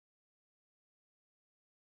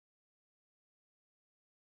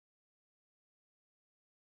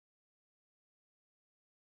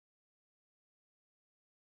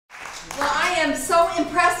so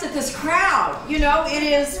impressed at this crowd. You know, it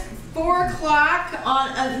is 4 o'clock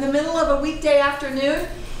in the middle of a weekday afternoon,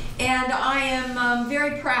 and I am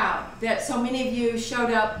very proud that so many of you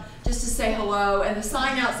showed up just to say hello, and the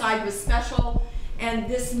sign outside was special, and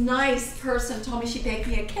this nice person told me she baked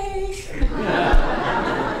me a cake.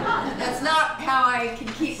 That's not how I can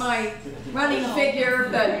keep my running figure,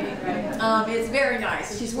 but it's very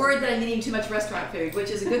nice. She's worried that I'm eating too much restaurant food,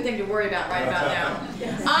 which is a good thing to worry about right about now.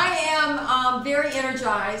 I am very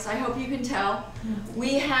energized. I hope you can tell.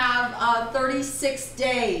 We have 36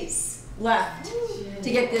 days left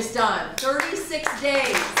to get this done. 36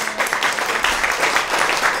 days.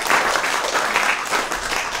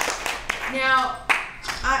 Now,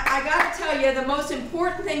 I got to tell you, the most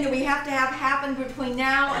important thing that we have to have happen between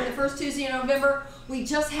now and the first Tuesday in November, we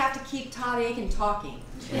just have to keep Todd Aiken talking.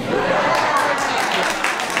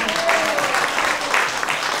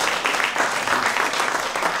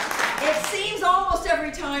 It seems almost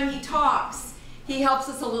every time he talks, he helps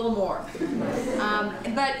us a little more.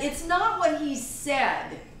 But it's not what he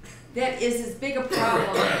said that is as big a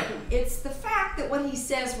problem. It's the fact that what he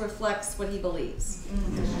says reflects what he believes.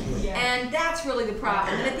 And that's really the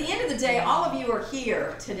problem. And at the end of the day, all of you are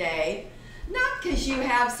here today, not because you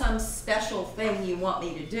have some special thing you want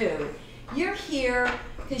me to do. You're here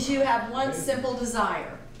because you have one simple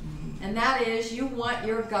desire, and that is you want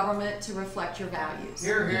your government to reflect your values.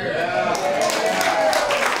 Hear, hear.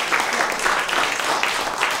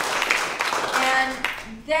 And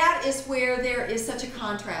that is where there is such a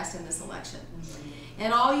contrast in this election.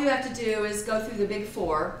 And all you have to do is go through the big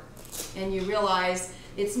four, and you realize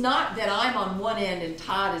it's not that I'm on one end and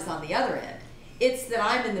Todd is on the other end. It's that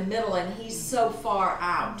I'm in the middle and he's so far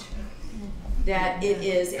out that it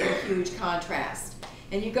is a huge contrast.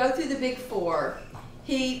 And you go through the big four.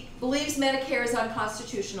 He believes Medicare is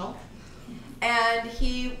unconstitutional, and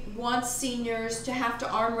he wants seniors to have to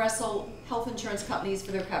arm wrestle health insurance companies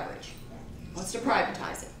for their coverage. Wants to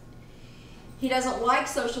privatize it. He doesn't like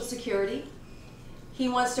Social Security. He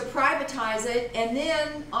wants to privatize it, and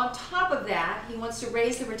then on top of that, he wants to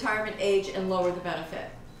raise the retirement age and lower the benefit.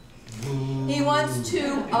 He wants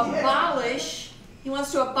to abolish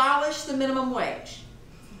the minimum wage.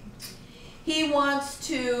 He wants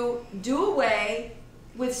to do away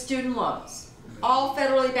with student loans, all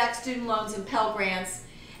federally backed student loans and Pell Grants,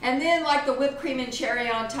 and then, like the whipped cream and cherry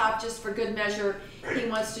on top, just for good measure, he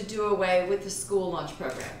wants to do away with the school lunch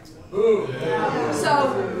program.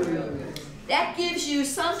 So that gives you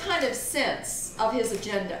some kind of sense of his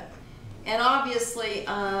agenda. And obviously,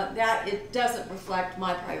 that it doesn't reflect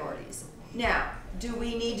my priorities. Now, do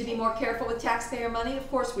we need to be more careful with taxpayer money? Of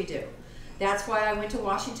course we do. That's why I went to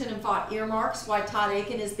Washington and fought earmarks, why Todd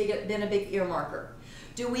Aiken has been a big earmarker.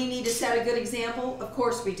 Do we need to set a good example? Of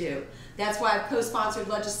course we do. That's why I've co-sponsored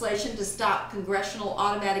legislation to stop congressional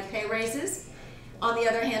automatic pay raises. On the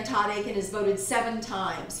other hand, Todd Aiken has voted 7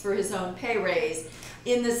 times for his own pay raise.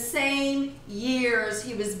 In the same years,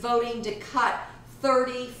 he was voting to cut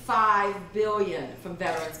 $35 billion from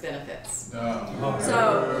veterans benefits.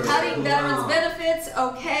 So cutting veterans benefits,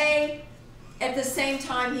 okay. At the same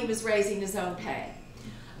time, he was raising his own pay.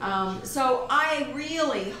 So I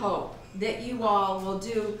really hope that you all will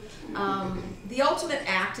do the ultimate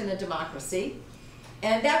act in a democracy,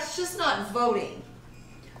 and that's just not voting,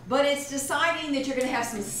 but it's deciding that you're going to have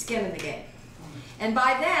some skin in the game. And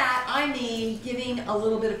by that, I mean giving a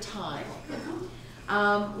little bit of time.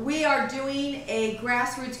 We are doing a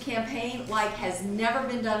grassroots campaign like has never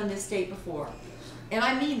been done in this state before. And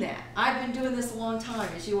I mean that. I've been doing this a long time,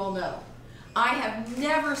 as you all know. I have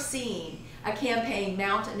never seen a campaign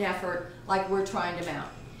mount an effort like we're trying to mount.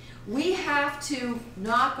 We have to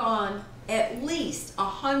knock on at least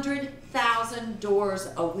 100,000 doors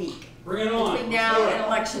a week. Bring it on. Between now and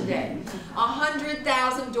Election Day.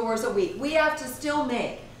 100,000 doors a week. We have to still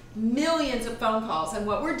make millions of phone calls, and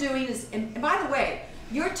what we're doing is, and by the way,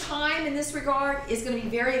 your time in this regard is going to be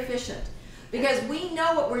very efficient, because we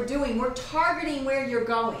know what we're doing. We're targeting where you're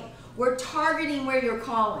going. We're targeting where you're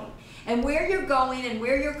calling. And where you're going and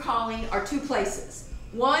where you're calling are 2 places.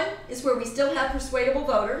 One is where we still have persuadable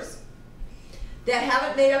voters that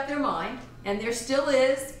haven't made up their mind, and there still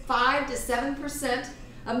is 5 to 7%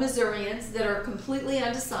 of Missourians that are completely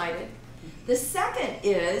undecided. The second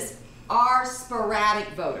is our sporadic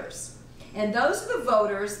voters. And those are the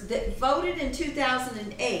voters that voted in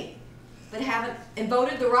 2008 but haven't, and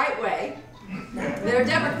voted the right way. They're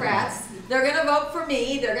Democrats. They're going to vote for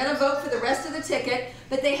me. They're going to vote for the rest of the ticket,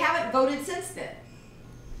 but they haven't voted since then.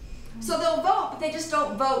 So they'll vote, but they just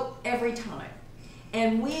don't vote every time.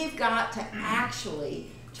 And we've got to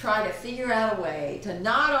actually try to figure out a way to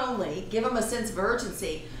not only give them a sense of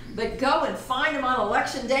urgency, but go and find them on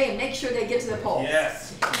election day and make sure they get to the polls.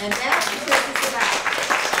 Yes. And that's what this is about.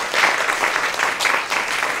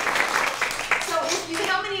 So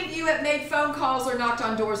how many of you have made phone calls or knocked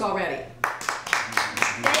on doors already?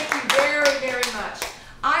 Thank you very, very much.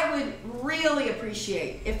 I would really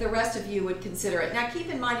appreciate if the rest of you would consider it. Now keep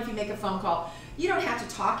in mind, if you make a phone call, you don't have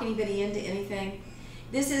to talk anybody into anything.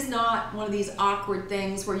 This is not one of these awkward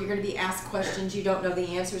things where you're going to be asked questions you don't know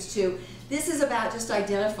the answers to. This is about just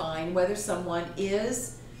identifying whether someone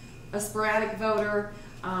is a sporadic voter.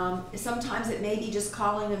 Sometimes it may be just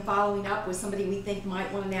calling and following up with somebody we think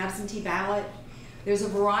might want an absentee ballot. There's a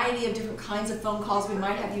variety of different kinds of phone calls we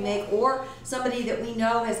might have you make, or somebody that we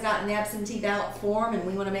know has got an absentee ballot form and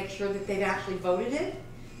we want to make sure that they've actually voted it,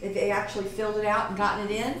 that they actually filled it out and gotten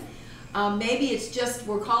it in. Maybe it's just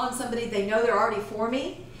we're calling somebody, they know they're already for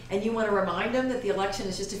me, and you want to remind them that the election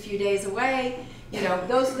is just a few days away. You know,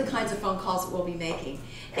 those are the kinds of phone calls that we'll be making.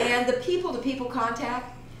 And the people-to-people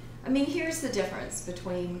contact, I mean, here's the difference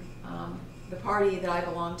between the party that I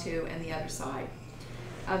belong to and the other side.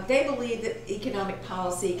 They believe that economic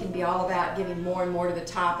policy can be all about giving more and more to the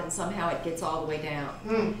top and somehow it gets all the way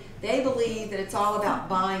down. They believe that it's all about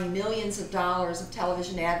buying millions of dollars of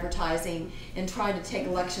television advertising and trying to take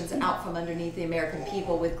elections out from underneath the American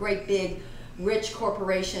people with great big rich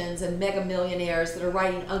corporations and mega millionaires that are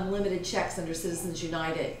writing unlimited checks under Citizens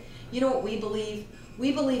United. You know what we believe?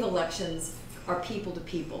 We believe elections are people to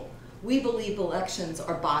people. We believe elections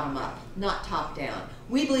are bottom up, not top down.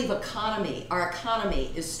 We believe our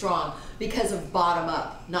economy is strong because of bottom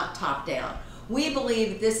up, not top down. We believe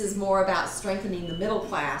that this is more about strengthening the middle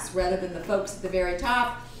class rather than the folks at the very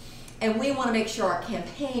top. And we want to make sure our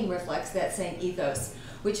campaign reflects that same ethos,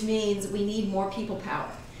 which means we need more people power.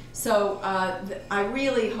 So I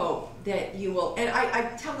really hope that you will, and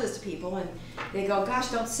I tell this to people and they go, gosh,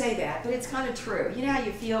 don't say that, but it's kind of true. You know how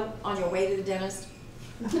you feel on your way to the dentist?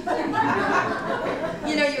 You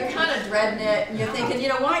know, you're kind of dreading it, and you're thinking, you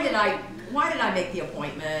know, why did I make the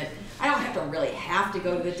appointment? I don't have to really have to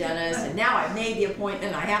go to the dentist, and now I've made the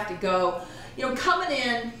appointment, I have to go. You know, coming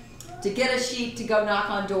in to get a sheet to go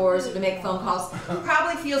knock on doors or to make phone calls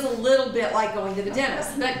probably feels a little bit like going to the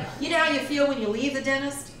dentist. But you know how you feel when you leave the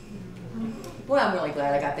dentist? Boy, I'm really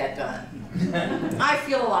glad I got that done. I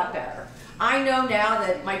feel a lot better. I know now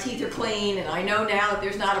that my teeth are clean, and I know now that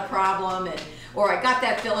there's not a problem, or I got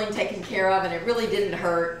that filling taken care of and it really didn't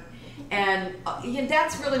hurt. And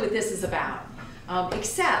that's really what this is about.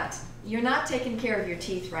 Except you're not taking care of your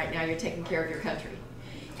teeth right now, you're taking care of your country.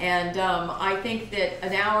 And I think that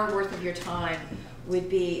an hour worth of your time would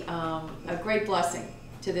be a great blessing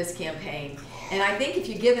to this campaign. And I think if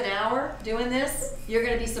you give an hour doing this, you're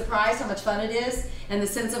going to be surprised how much fun it is and the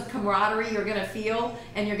sense of camaraderie you're going to feel,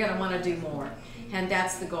 and you're going to want to do more. And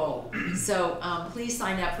that's the goal. So please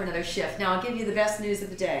sign up for another shift. Now I'll give you the best news of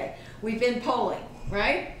the day. We've been polling,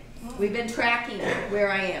 right? We've been tracking where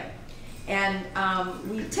I am. And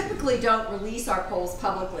we typically don't release our polls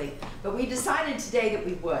publicly, but we decided today that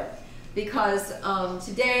we would. Because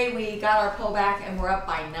today we got our poll back and we're up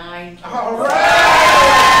by 9. All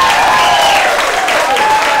right!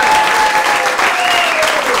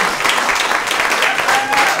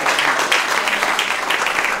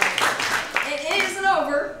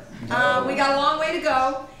 We got a long way to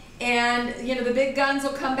go, and you know the big guns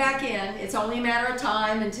will come back in. It's only a matter of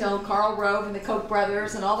time until Karl Rove and the Koch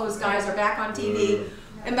brothers and all those guys are back on TV.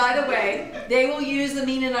 And by the way, they will use the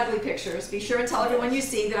mean and ugly pictures. Be sure and tell everyone you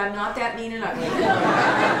see that I'm not that mean and ugly.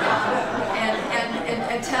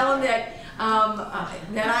 and tell them that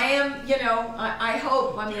that I am, you know, I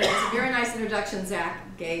hope, I mean, it was a very nice introduction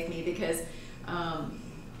Zach gave me, because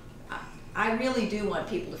I really do want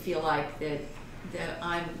people to feel like that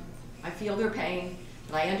I feel their pain,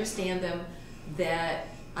 that I understand them, that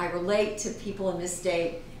I relate to people in this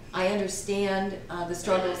state. I understand the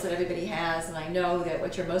struggles that everybody has, and I know that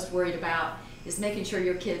what you're most worried about is making sure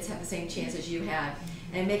your kids have the same chances you had,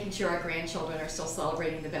 and making sure our grandchildren are still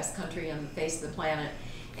celebrating the best country on the face of the planet.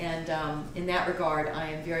 And in that regard, I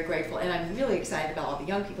am very grateful, and I'm really excited about all the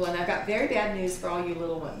young people. And I've got very bad news for all you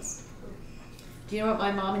little ones. Do you know what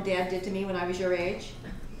my mom and dad did to me when I was your age?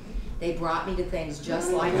 They brought me to things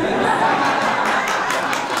just like that.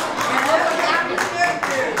 And look what happened.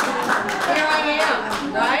 Here I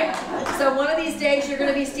am, right? So one of these days you're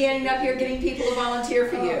going to be standing up here getting people to volunteer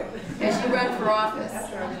for you as you run for office.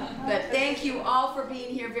 But thank you all for being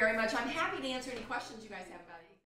here very much. I'm happy to answer any questions you guys have about it.